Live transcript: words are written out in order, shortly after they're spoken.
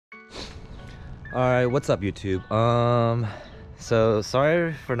Alright, what's up YouTube? So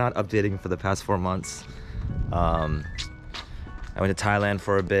sorry for not updating for the past 4 months. I went to Thailand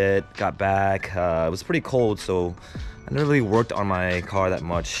for a bit, got back. It was pretty cold, so I never really worked on my car that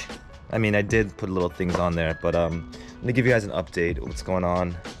much. I mean, I did put little things on there, but let me give you guys an update of what's going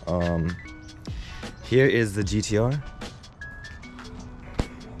on. Here is the GTR.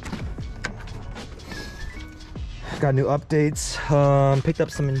 Got new updates. Picked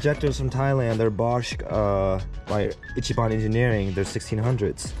up some injectors from Thailand. They're Bosch by Ichiban Engineering. They're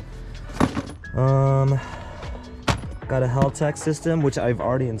 1600s. Got a Haltech system, which I've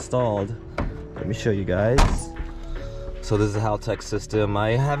already installed. Let me show you guys. So this is a Haltech system.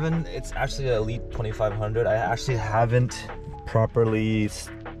 It's actually an Elite 2500. I actually haven't properly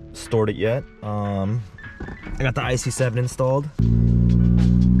stored it yet. I got the IC7 installed.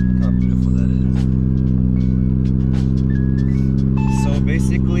 Look how beautiful that is. So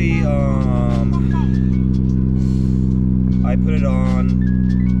basically, I put it on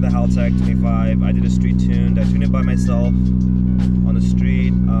the Haltech 25. I did a street tuned. I tuned it by myself on the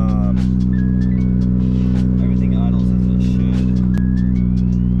street. Everything idles as it should.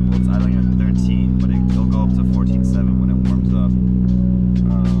 Well, it's idling at 13, but it'll go up to 14.7 when it warms up.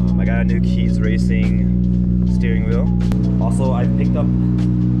 I got a new Keys Racing steering wheel. Also, I picked up.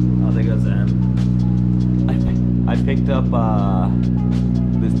 Oh, there goes M. I picked up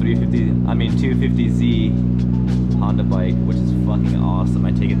this 250Z Honda bike, which is fucking awesome.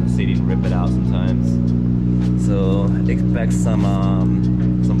 I take it in the city and rip it out sometimes. So expect some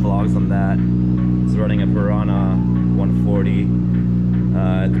vlogs on that. It's running a Piranha 140.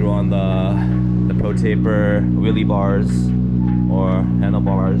 Threw on the Pro Taper wheelie bars or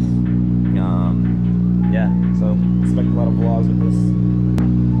handlebars. Yeah, so expect a lot of vlogs with this.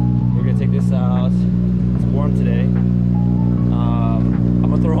 We're gonna take this out. It's warm today. I'm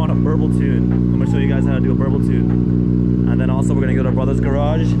gonna throw on a burble tune. I'm gonna show you guys how to do a burble tune. And then also we're gonna go to our brother's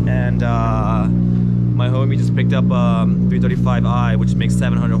garage, and my homie just picked up 335i, which makes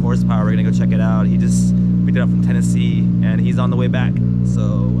 700 horsepower. We're gonna go check it out. He just picked it up from Tennessee and he's on the way back.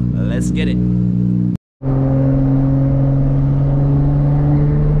 So let's get it.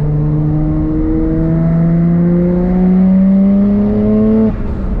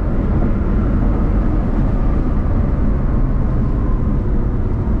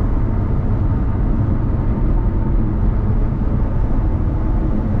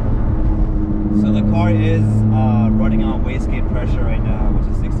 Is running on wastegate pressure right now, which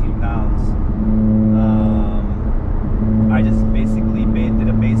is 16 pounds. I just basically did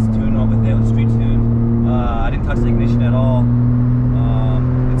a base tune up with it, a street tune. I didn't touch the ignition at all.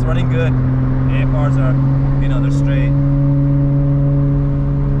 It's running good. AFRs are, they're straight.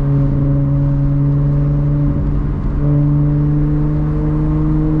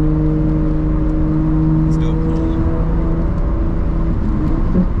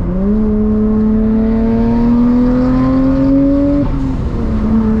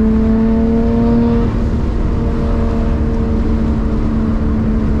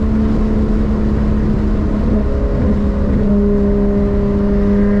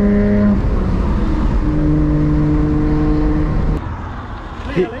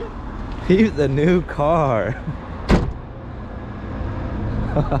 He's the new car.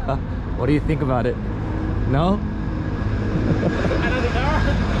 What do you think about it? No? Another car?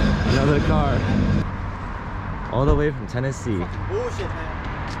 Another car. All the way from Tennessee. Bullshit,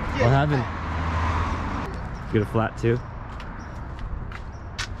 man. What happened? Get a flat too?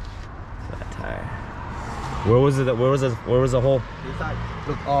 Flat tire. Where was it? Where was the hole? Inside.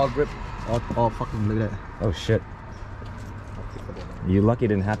 Look, all ripped. All fucking, look at that. Oh shit. You lucky it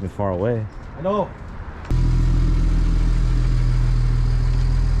didn't happen far away. I know.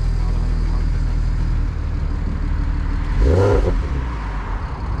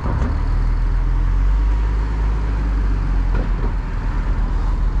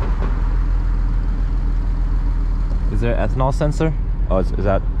 Is there an ethanol sensor? Oh, is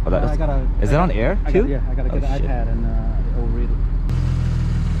that? Oh, that is it on air too? Yeah, I gotta get an iPad and it will read it.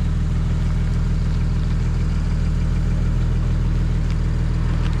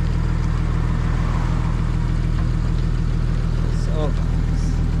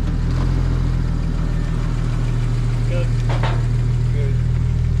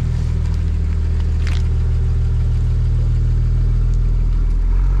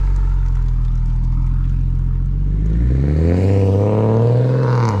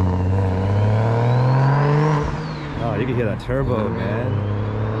 You can hear that turbo, man.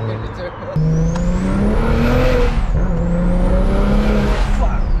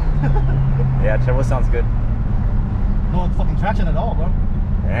 Yeah, turbo sounds good. No fucking traction at all, bro.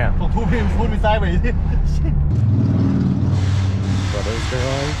 Damn. Pull me sideways. Brothers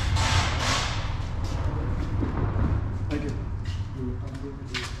garage. Thank you.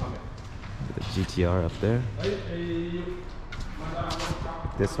 The GTR up there.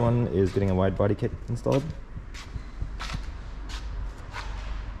 This one is getting a wide body kit installed.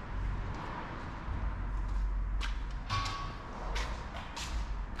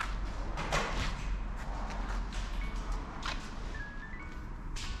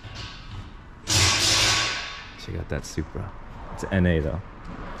 Check out that Supra. It's an NA though.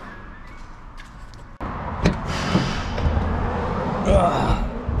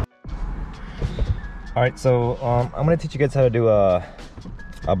 All right, so I'm gonna teach you guys how to do a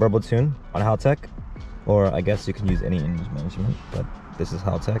burble tune on Haltech, or I guess you can use any engine management, but this is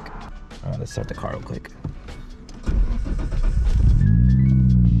Haltech. Let's start the car real quick.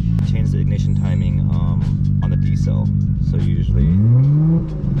 Change the ignition timing on the D cell. So usually,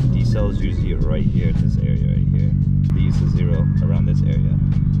 D cell is usually right here in this area right here. These is 0 around this area.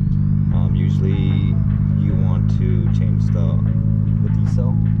 Usually you want to change the D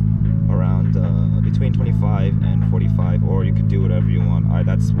cell around between 25 and 45, or you could do whatever you want.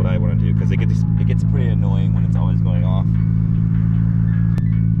 That's what I want to do because it gets pretty annoying when it's always going off.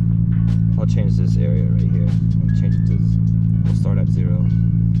 I'll change this area right here. I'll change it to, we'll start at 0.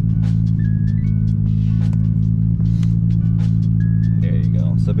 There you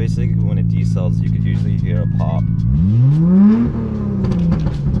go. So basically when it decells, you could usually hear a pop. Can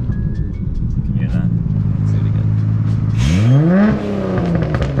you hear that? Let's do it again.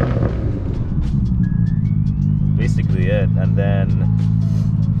 Basically it. And then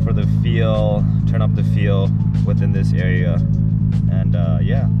for the feel, turn up the feel within this area. And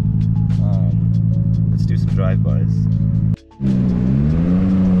yeah, let's do some drive-bys.